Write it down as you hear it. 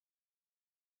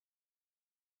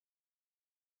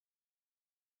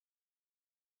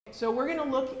So we're going to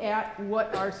look at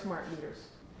what are smart meters.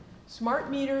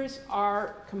 Smart meters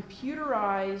are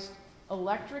computerized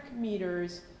electric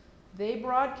meters. They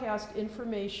broadcast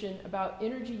information about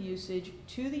energy usage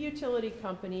to the utility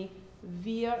company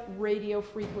via radio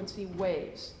frequency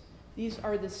waves. These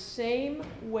are the same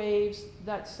waves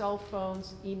that cell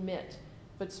phones emit,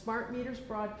 but smart meters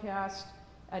broadcast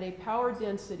at a power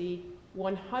density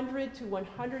 100 to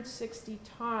 160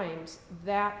 times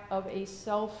that of a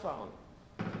cell phone.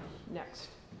 Next.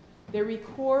 They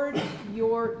record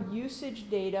your usage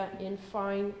data in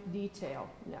fine detail.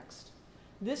 Next.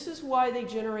 This is why they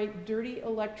generate dirty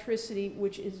electricity,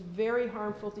 which is very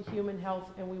harmful to human health,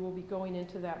 and we will be going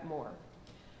into that more.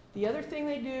 The other thing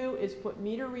they do is put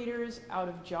meter readers out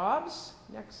of jobs.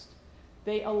 Next.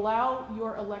 They allow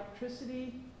your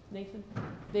electricity, Nathan,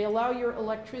 they allow your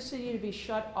electricity to be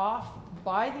shut off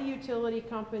by the utility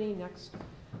company. Next.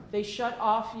 They shut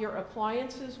off your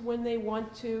appliances when they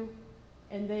want to,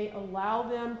 and they allow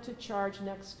them to charge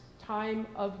next time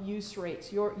of use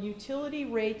rates. Your utility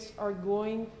rates are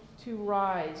going to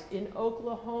rise. In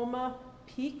Oklahoma,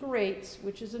 peak rates,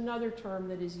 which is another term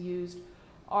that is used,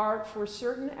 are for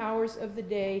certain hours of the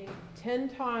day 10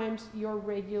 times your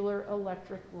regular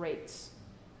electric rates.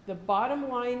 The bottom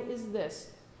line is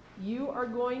this: you are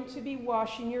going to be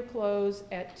washing your clothes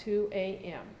at 2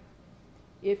 a.m.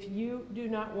 if you do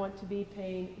not want to be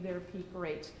paying their peak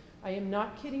rates. I am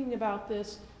not kidding about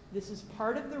this. This is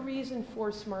part of the reason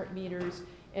for smart meters,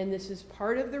 and this is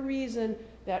part of the reason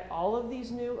that all of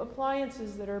these new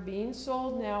appliances that are being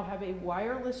sold now have a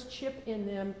wireless chip in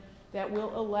them that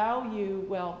will allow you,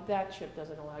 well, that chip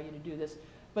doesn't allow you to do this,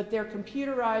 but they're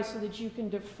computerized so that you can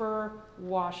defer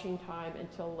washing time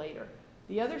until later.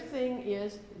 The other thing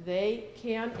is they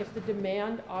can, if the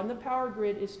demand on the power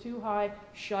grid is too high,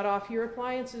 shut off your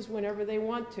appliances whenever they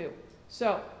want to.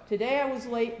 So today I was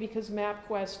late because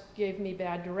MapQuest gave me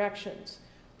bad directions.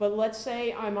 But let's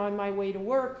say I'm on my way to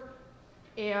work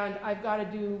and I've got to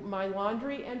do my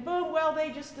laundry, and boom, well,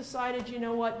 they just decided, you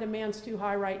know what, demand's too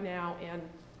high right now, and,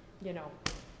 you know,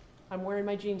 I'm wearing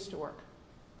my jeans to work.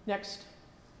 Next.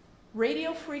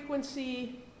 Radio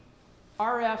frequency,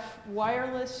 RF,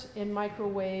 wireless, and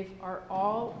microwave are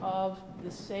all of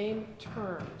the same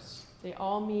terms. They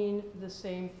all mean the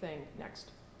same thing.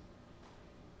 Next.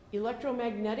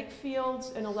 Electromagnetic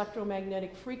fields and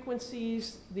electromagnetic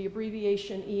frequencies, the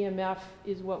abbreviation EMF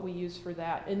is what we use for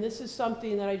that. And this is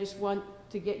something that I just want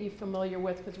to get you familiar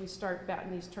with, because we start batting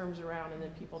these terms around and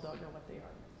then people don't know what they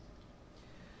are.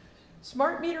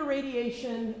 Smart meter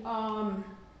radiation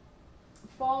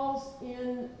falls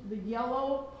in the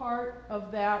yellow part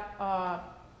of that,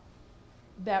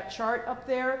 that chart up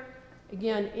there.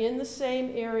 Again, in the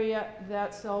same area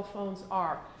that cell phones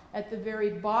are. At the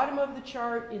very bottom of the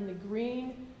chart in the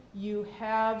green, you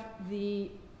have the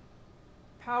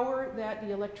power, the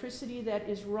electricity that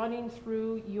is running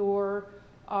through your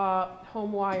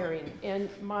home wiring. And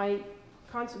my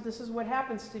concept, this is what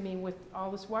happens to me with all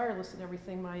this wireless and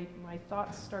everything. My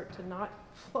thoughts start to not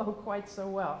flow quite so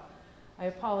well. I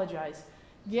apologize.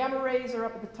 Gamma rays are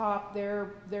up at the top.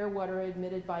 They're what are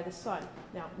emitted by the sun.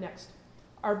 Now, next.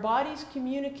 Our bodies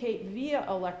communicate via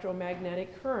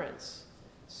electromagnetic currents.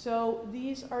 So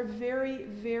these are very,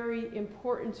 very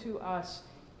important to us.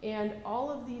 And all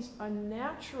of these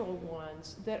unnatural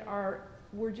ones that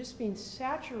we're just being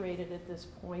saturated at this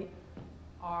point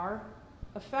are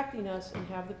affecting us and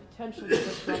have the potential to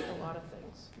disrupt a lot of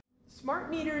things. Smart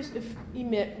meters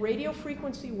emit radio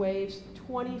frequency waves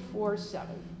 24/7.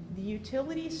 The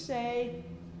utilities say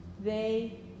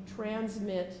they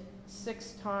transmit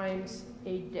 6 times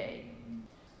a day.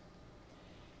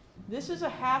 This is a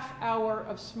half hour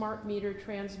of smart meter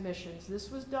transmissions.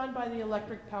 This was done by the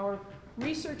Electric Power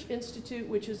Research Institute,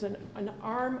 which is an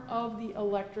arm of the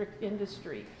electric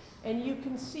industry. And you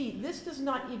can see, this does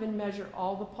not even measure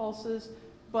all the pulses,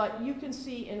 but you can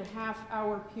see in a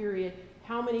half-hour period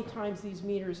how many times these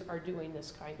meters are doing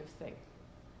this kind of thing.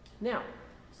 Now,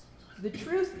 the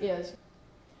truth is,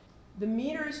 the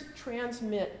meters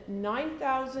transmit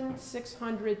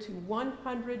 9,600 to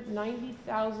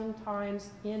 190,000 times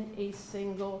in a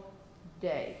single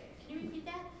day. Can you repeat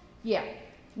that? Yeah,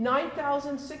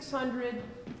 9,600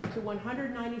 to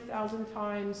 190,000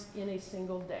 times in a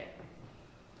single day.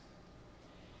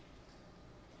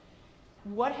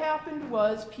 What happened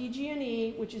was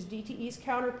PG&E, which is DTE's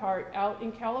counterpart out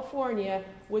in California,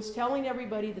 was telling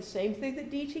everybody the same thing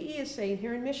that DTE is saying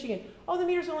here in Michigan. Oh, the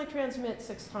meters only transmit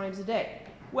 6 times a day.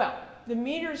 Well, the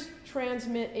meters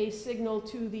transmit a signal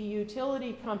to the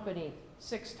utility company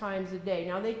 6 times a day.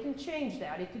 Now, they can change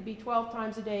that. It could be 12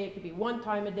 times a day. It could be 1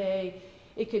 time a day.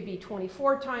 It could be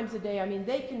 24 times a day. I mean,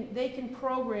 they can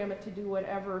program it to do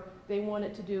whatever they want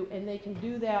it to do, and they can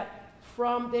do that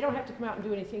from, they don't have to come out and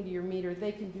do anything to your meter.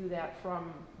 They can do that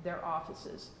from their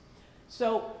offices.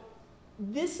 So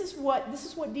this is what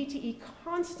DTE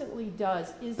constantly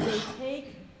does, is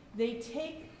they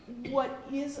take what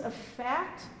is a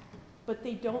fact, but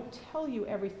they don't tell you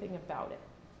everything about it.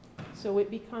 So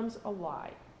it becomes a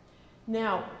lie.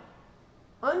 Now,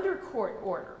 under court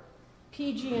order,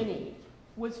 PG&E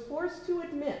was forced to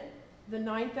admit the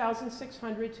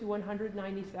 9,600 to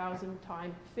 190,000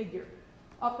 time figure.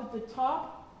 Up at the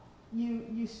top,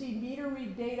 you see meter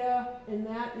read data, and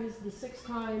that is the 6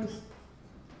 times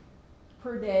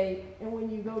per day. And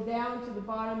when you go down to the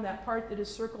bottom, that part that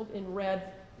is circled in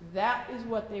red, that is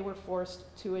what they were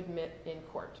forced to admit in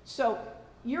court. So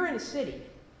you're in a city.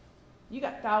 You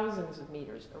got thousands of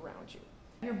meters around you.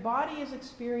 Your body is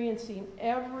experiencing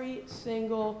every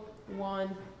single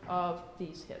one of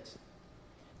these hits.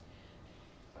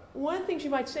 One of the things you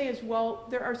might say is, well,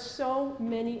 there are so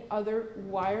many other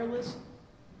wireless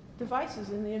devices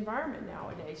in the environment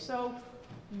nowadays. So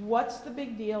what's the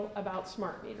big deal about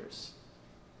smart meters?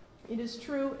 It is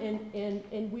true,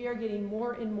 and we are getting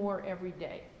more and more every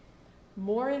day.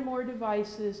 More and more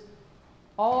devices.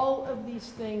 All of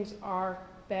these things are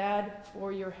bad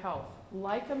for your health.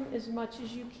 Like them as much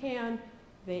as you can.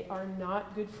 They are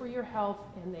not good for your health,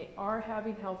 and they are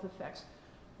having health effects.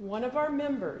 One of our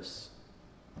members'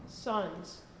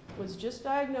 sons was just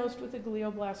diagnosed with a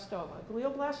glioblastoma.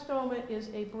 Glioblastoma is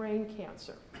a brain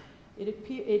cancer.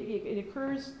 It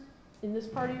occurs in this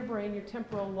part of your brain, your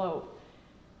temporal lobe.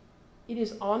 It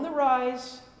is on the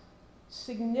rise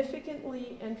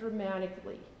significantly and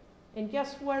dramatically. And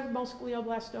guess where most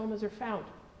glioblastomas are found?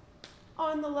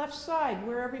 On the left side,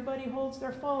 where everybody holds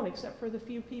their phone, except for the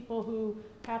few people who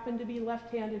happen to be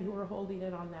left-handed who are holding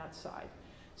it on that side.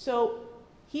 So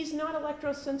he's not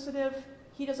electrosensitive.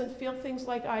 He doesn't feel things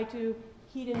like I do.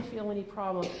 He didn't feel any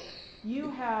problem. You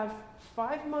have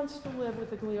 5 months to live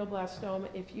with a glioblastoma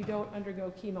if you don't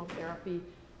undergo chemotherapy.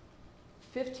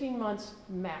 15 months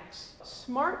max.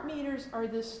 Smart meters are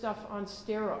this stuff on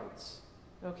steroids,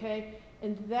 okay?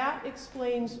 And that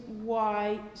explains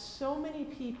why so many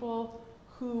people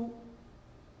who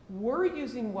were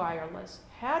using wireless,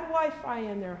 had Wi-Fi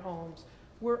in their homes,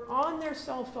 were on their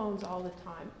cell phones all the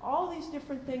time. All these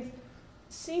different things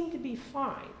seem to be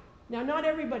fine. Now, not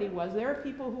everybody was. There are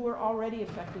people who were already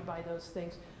affected by those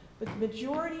things. But the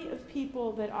majority of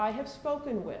people that I have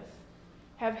spoken with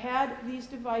have had these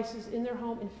devices in their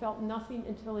home and felt nothing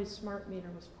until a smart meter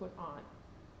was put on.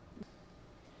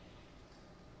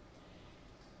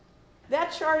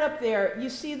 That chart up there, you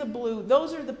see the blue,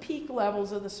 those are the peak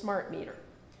levels of the smart meter.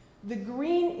 The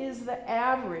green is the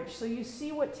average, so you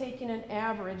see what taking an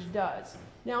average does.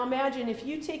 Now imagine if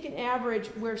you take an average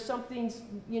where something's,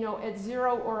 at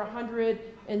 0 or 100,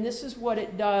 and this is what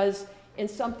it does, and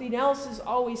something else is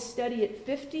always steady at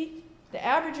 50, the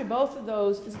average of both of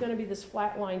those is going to be this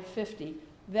flat line 50.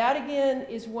 That again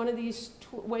is one of these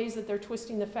ways that they're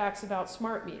twisting the facts about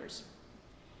smart meters.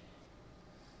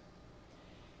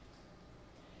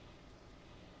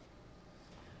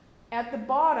 At the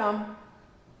bottom,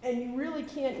 and you really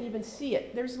can't even see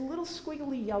it, there's a little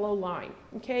squiggly yellow line,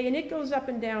 okay? And it goes up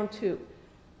and down too.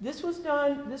 This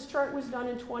chart was done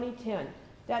in 2010.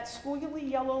 That squiggly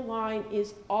yellow line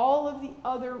is all of the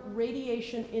other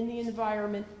radiation in the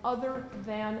environment other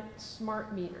than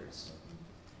smart meters.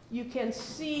 You can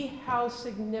see how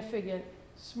significant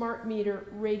smart meter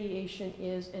radiation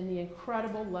is and the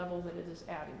incredible level that it is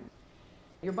adding.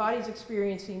 Your body's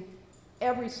experiencing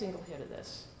every single hit of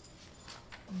this.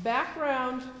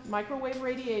 Background microwave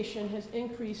radiation has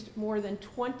increased more than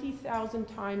 20,000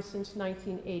 times since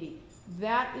 1980.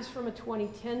 That is from a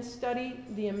 2010 study.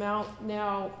 The amount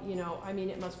now,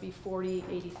 it must be 40,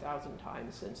 80,000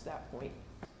 times since that point.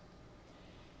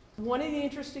 One of the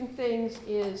interesting things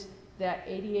is that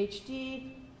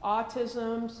ADHD,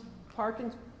 autism,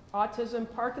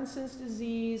 Parkinson's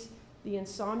disease, the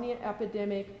insomnia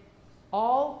epidemic,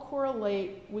 all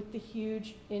correlate with the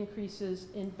huge increases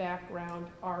in background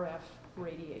RF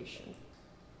radiation.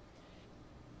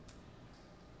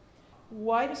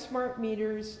 Why do smart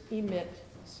meters emit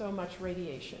so much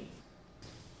radiation?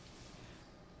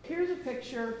 Here's a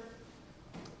picture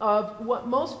of what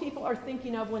most people are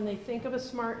thinking of when they think of a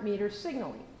smart meter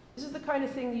signaling. This is the kind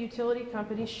of thing the utility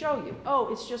companies show you.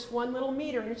 Oh, it's just one little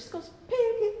meter, and it just goes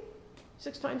ping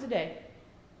 6 times a day.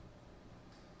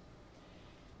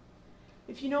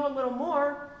 If you know a little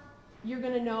more, you're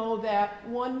going to know that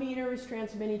one meter is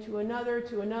transmitting to another,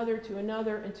 to another, to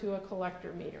another, and to a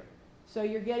collector meter. So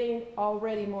you're getting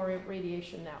already more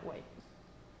radiation that way.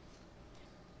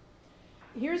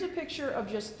 here's a picture of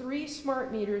just 3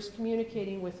 smart meters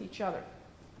communicating with each other.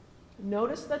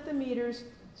 Notice that the meters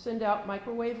send out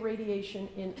microwave radiation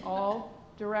in all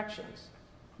directions,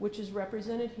 which is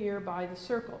represented here by the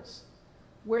circles.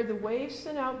 Where the waves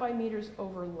sent out by meters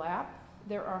overlap,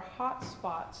 there are hot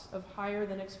spots of higher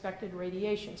than expected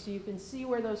radiation. So you can see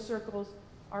where those circles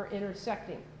are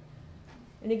intersecting.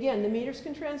 And again, the meters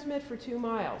can transmit for 2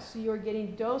 miles, so you're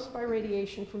getting dosed by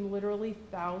radiation from literally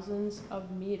thousands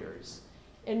of meters.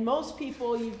 And most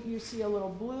people, you see a little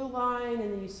blue line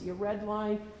and then you see a red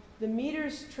line. The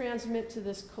meters transmit to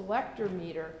this collector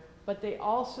meter, but they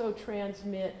also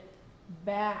transmit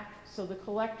back. So the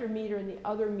collector meter and the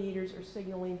other meters are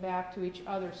signaling back to each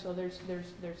other. So there's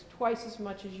twice as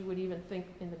much as you would even think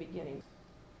in the beginning.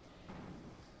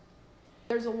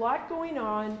 There's a lot going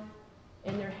on,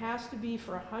 and there has to be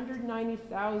for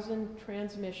 190,000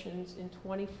 transmissions in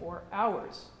 24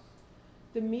 hours.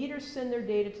 The meters send their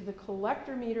data to the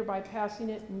collector meter by passing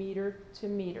it meter to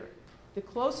meter. The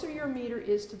closer your meter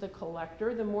is to the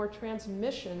collector, the more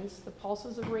transmissions, the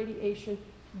pulses of radiation,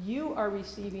 you are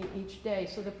receiving each day.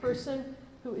 So the person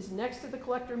who is next to the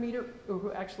collector meter, or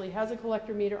who actually has a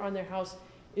collector meter on their house,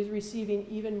 is receiving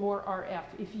even more RF.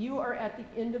 If you are at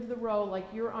the end of the row, like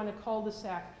you're on a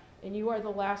cul-de-sac, and you are the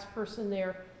last person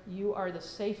there, you are the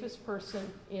safest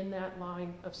person in that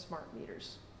line of smart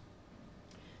meters.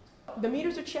 The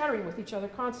meters are chattering with each other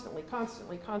constantly,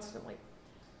 constantly, constantly.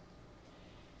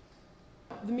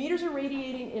 The meters are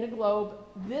radiating in a globe.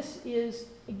 This is,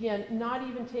 again, not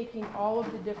even taking all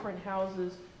of the different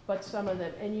houses, but some of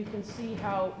them. And you can see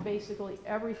how basically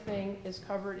everything is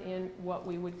covered in what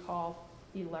we would call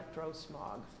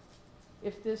electrosmog.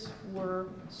 If this were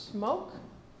smoke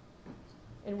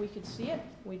and we could see it,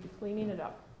 we'd be cleaning it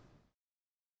up.